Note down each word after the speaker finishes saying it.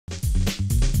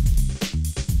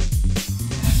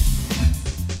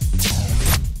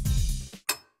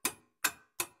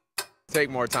Take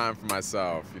more time for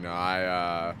myself. You know,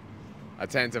 I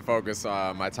tend to focus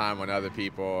my time on other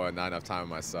people and not enough time on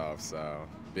myself. So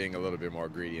being a little bit more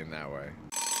greedy in that way.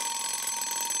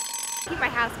 Keep my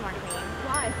house more clean.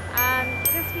 Why?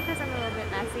 Just because I'm a little bit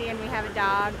messy and we have a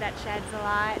dog that sheds a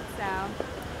lot, so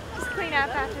just clean up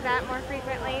after that more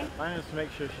frequently. Mine is to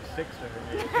make sure she sticks to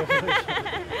her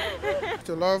resolution.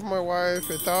 To love my wife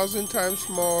 1,000 times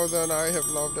more than I have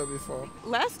loved her before.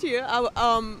 Last year,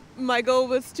 my goal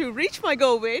was to reach my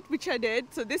goal weight, which I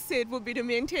did. So this year would be to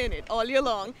maintain it all year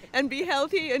long and be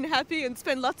healthy and happy and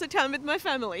spend lots of time with my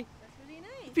family. That's really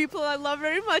nice. People I love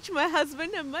very much, my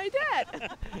husband and my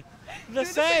dad. The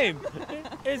same.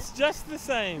 It's just the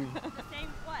same. Same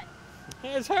what?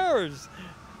 As hers.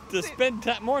 To spend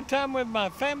more time with my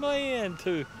family and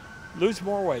to lose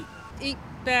more weight. Eat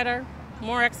better,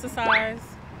 more exercise,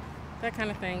 that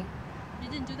kind of thing. You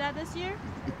didn't do that this year?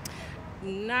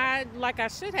 Not like I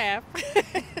should have,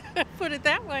 put it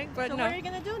that way, but So no. what are you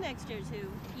going to do next year to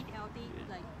eat healthy,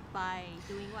 like by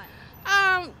doing what?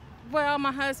 Well,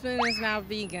 my husband is now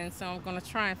vegan, so I'm going to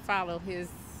try and follow his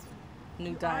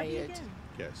new diet. Vegan?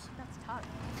 Yes. That's tough.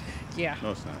 Yeah.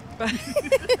 No, it's not.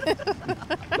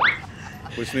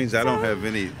 Which means I don't have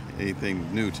anything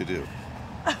new to do.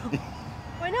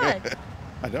 Why not?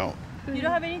 I don't. You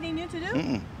don't have anything new to do?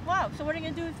 Mm-mm. Wow, so what are you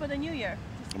going to do for the new year?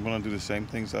 I'm going to do the same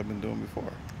things I've been doing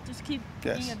before. Just keep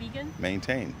Yes. being a vegan?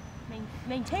 Maintain.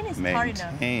 Maintain is hard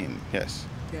enough. Maintain, yes.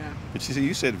 Yeah. But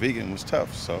you said vegan was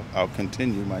tough, so I'll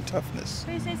continue my toughness.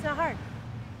 So you say it's not hard?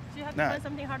 So you have to Nah. find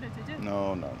something harder to do?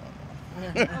 No.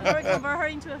 Convert her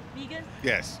into a vegan?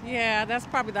 Yes. Yeah, that's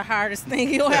probably the hardest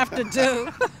thing you'll have to do.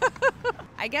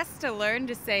 I guess to learn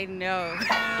to say no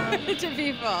to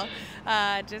people,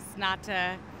 just not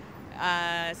to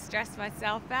stress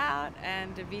myself out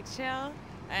and to be chill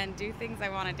and do things I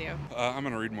want to do. I'm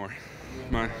going to read more.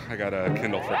 I got a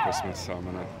Kindle for Christmas, so I'm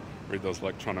going to read those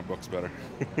electronic books better.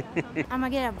 I'm going to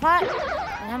get a pot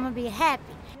and I'm going to be happy.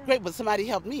 Great, but somebody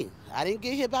helped me. I didn't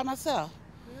get here by myself.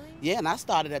 Really? Yeah, and I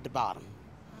started at the bottom.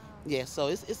 Yeah, so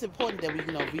it's important that we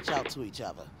reach out to each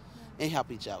other and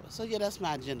help each other. So yeah, that's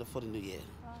my agenda for the new year.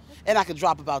 And I could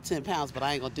drop about 10 pounds, but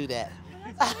I ain't gonna do that.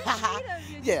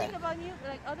 Yeah. Think about you,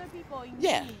 like other people in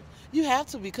Yeah, need. you have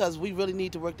to, because we really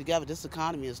need to work together. This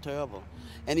economy is terrible.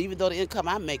 And even though the income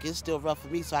I make is still rough for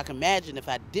me, so I can imagine if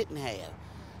I didn't have,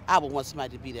 I would want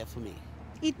somebody to be there for me.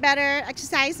 Eat better,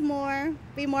 exercise more,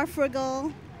 be more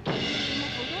frugal. Be more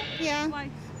frugal? Yeah, Why?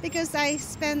 because I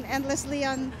spend endlessly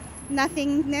on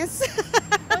nothingness.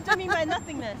 What do you mean by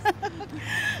nothingness?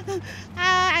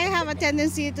 I have a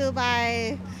tendency to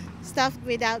buy stuff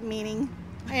without meaning,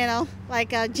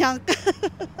 like junk.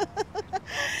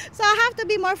 So I have to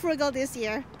be more frugal this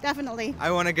year, definitely.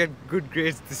 I want to get good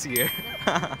grades this year.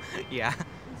 Yeah.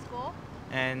 In school?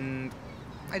 And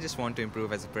I just want to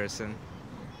improve as a person.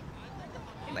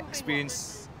 Like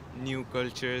experience new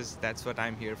cultures, that's what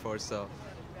I'm here for. So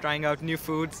trying out new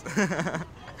foods.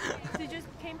 So you just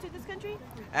came to this country?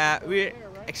 We're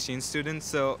exchange students,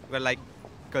 so we're like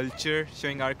culture,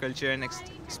 showing our culture and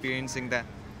experiencing the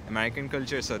American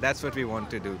culture, so that's what we want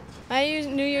to do. My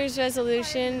New Year's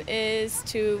resolution is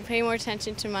to pay more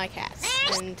attention to my cats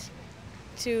and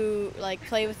to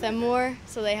play with them more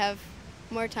so they have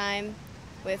more time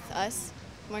with us,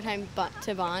 more time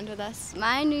to bond with us.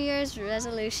 My New Year's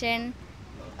resolution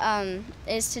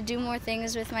is to do more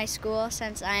things with my school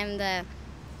since I'm the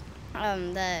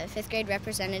 5th grade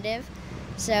representative.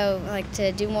 So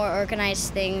to do more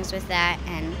organized things with that,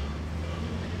 and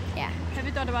yeah. Have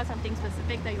you thought about something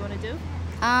specific that you want to do?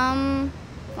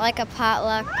 Like a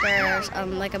potluck or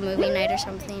like a movie night or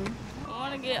something. I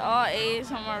want to get all A's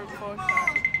on my report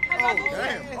card. Oh,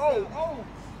 damn. Oh.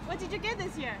 What did you get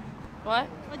this year? What?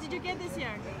 What did you get this year?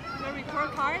 Your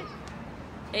report card?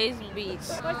 A's and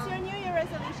B's. What's your New Year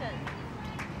resolution?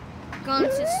 Going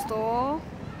to store.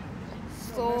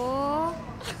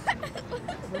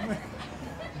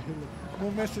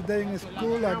 What mess today in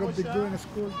school? I'm going to be doing in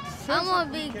school. I'm going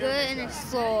to be good in the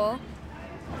store.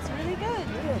 That's really good.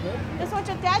 That's what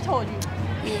your dad told you.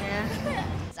 Yeah.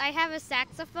 I have a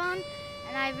saxophone,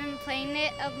 and I've been playing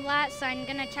it a lot, so I'm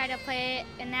going to try to play it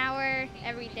an hour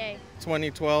every day.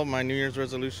 2012, my New Year's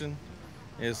resolution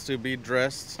is to be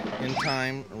dressed in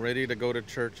time, ready to go to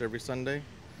church every Sunday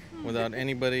without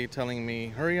anybody telling me,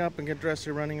 hurry up and get dressed,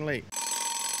 you're running late.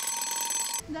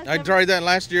 I tried that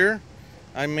last year.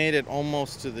 I made it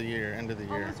almost to the end of the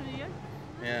year. Almost to the year?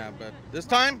 Yeah, but this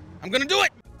time, I'm gonna do it!